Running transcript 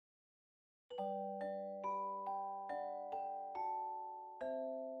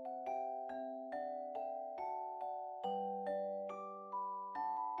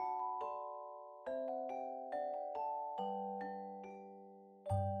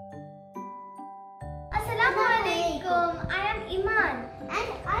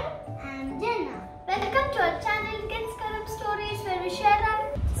Jenna. Welcome to our channel Kids Karam Stories, where we share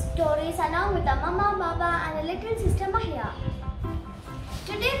our stories along with our mama, baba and a little sister Mahia.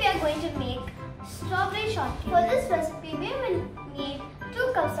 Today we are going to make strawberry shortcake. For this recipe we will need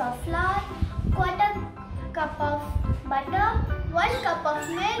 2 cups of flour, quarter cup of butter, 1 cup of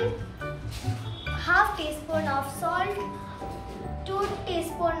milk, half teaspoon of salt, 2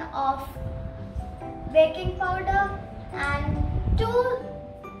 teaspoons of baking powder and 2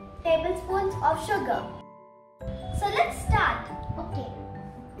 tablespoons of sugar. So let's start. Okay.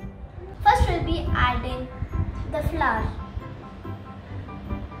 First we'll be adding the flour.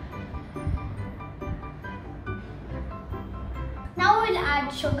 Now we'll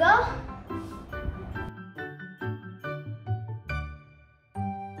add sugar.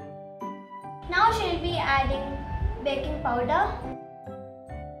 Now she'll be adding baking powder.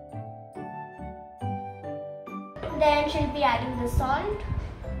 Then she'll be adding the salt.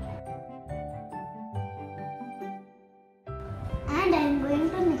 And I'm going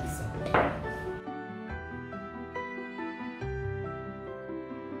to mix it.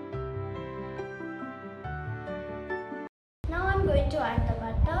 Now I'm going to add the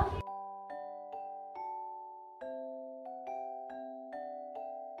butter.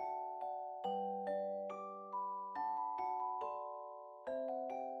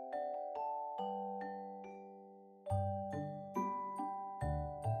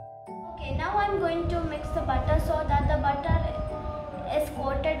 Okay, now I'm going to mix the butter so that the butter is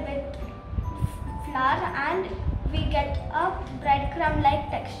coated with flour and we get a breadcrumb like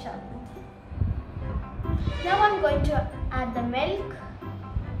texture. Now I'm going to add the milk.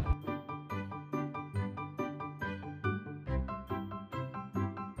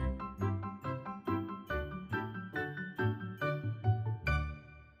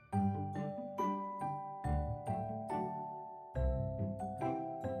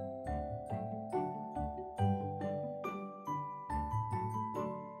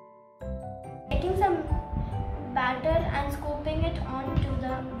 Taking some batter and scooping it onto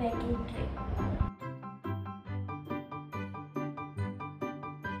the baking tray.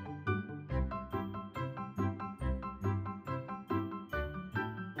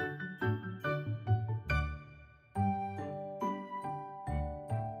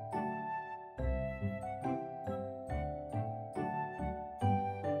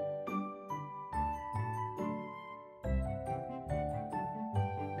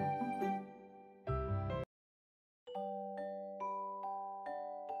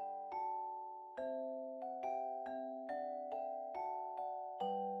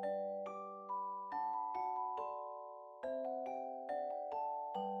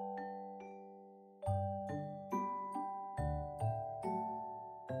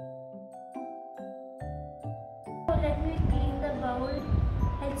 Let me clean the bowl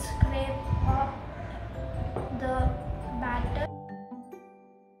and scrape off the batter.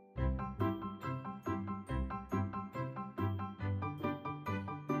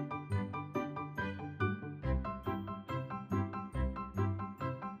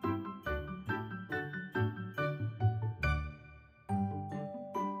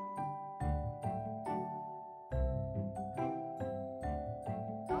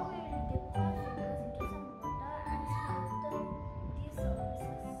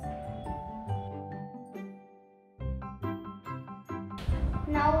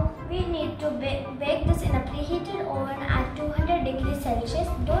 Now we need to bake this in a preheated oven at 200 degrees Celsius.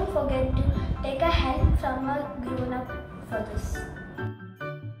 Don't forget to take a help from a grown-up for this.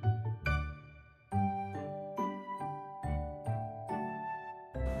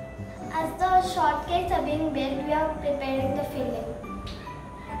 As the shortcakes are being baked, we are preparing the filling.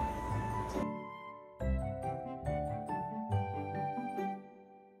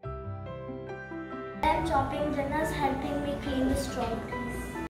 I am chopping. Jenna is helping me clean the strawberries.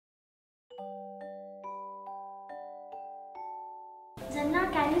 Jenna,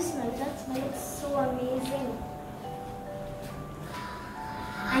 can you smell that? Smells so amazing.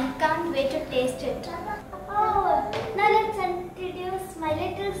 I can't wait to taste it. Oh, now let's introduce my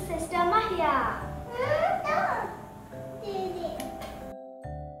little sister Mahia.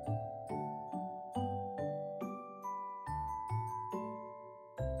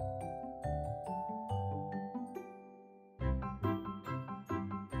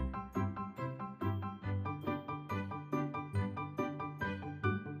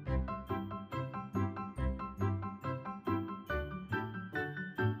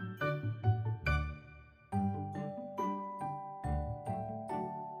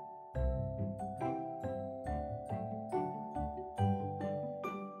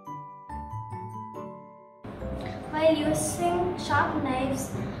 While using sharp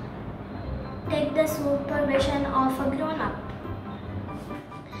knives, take the supervision of a grown-up.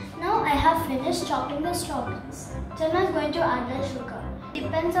 Now I have finished chopping the strawberries. Janna is going to add the sugar.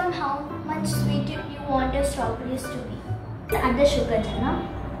 Depends on how much sweet you want your strawberries to be. Add the sugar, Janna.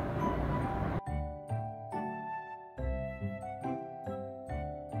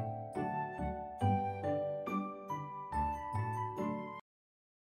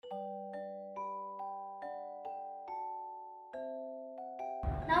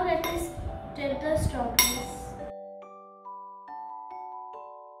 Now let us stir the strawberries.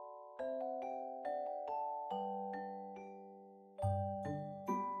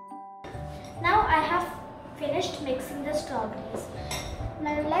 Now I have finished mixing the strawberries.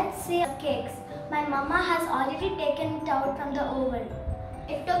 Now let's see the cakes. My mama has already taken it out from the oven.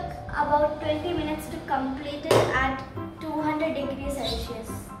 It took about 20 minutes to complete it at 200 degrees Celsius.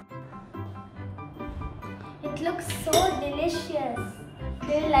 It looks so delicious.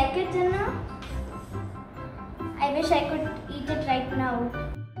 Do you like it, Janna? I wish I could eat it right now.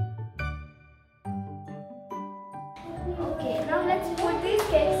 Okay, now let's put these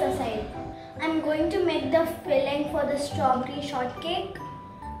cakes aside. I'm going to make the filling for the strawberry shortcake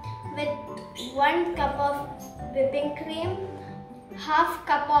with 1 cup of whipping cream, half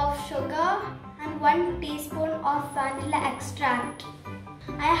cup of sugar and 1 teaspoon of vanilla extract.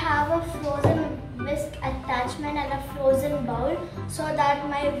 I have a frozen whisk attachment and a frozen bowl so that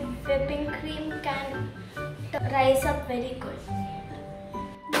my whipping cream can rise up very good.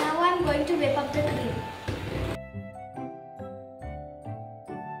 Now I'm going to whip up the cream.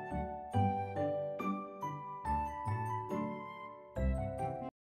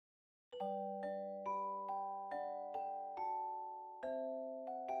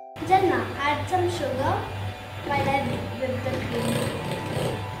 Janna, add some sugar while I whip the cream.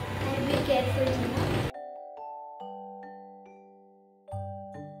 And be careful, Janna.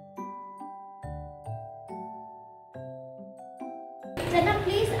 Janna,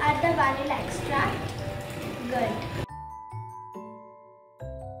 please add the vanilla extract. Good.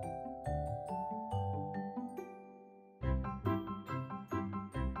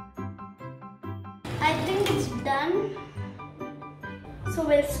 I think it's done. So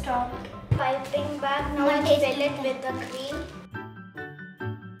we'll stop. Piping bag. Now I'll fill it with the cream.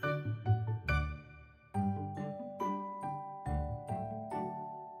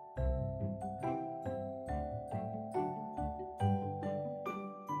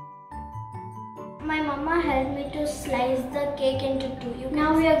 My mama helped me to slice the cake into 2.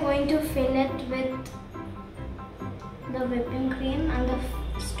 Now we are going to fill it with the whipping cream and the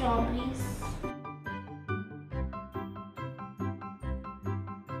strawberries.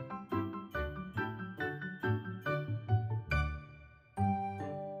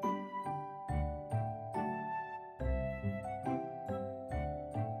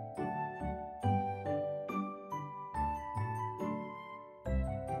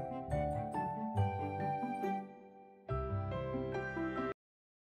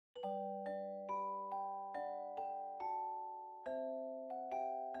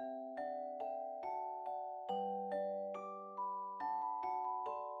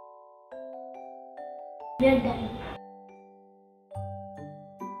 We are done.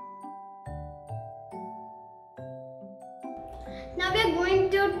 Now we are going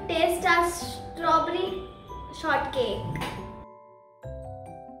to taste our strawberry shortcake.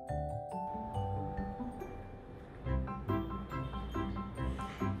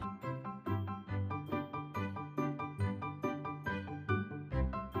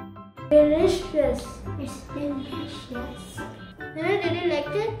 Delicious. It's delicious. Nana, did you like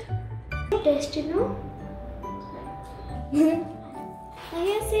it? Tasty, no? Now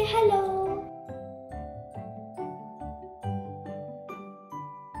you say hello.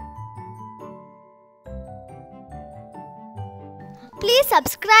 Please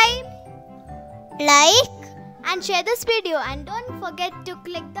subscribe, like and share this video, and don't forget to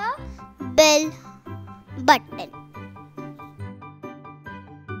click the bell button.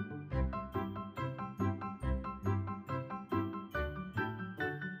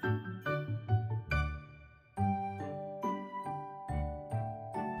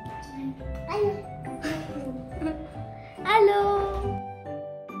 Hello.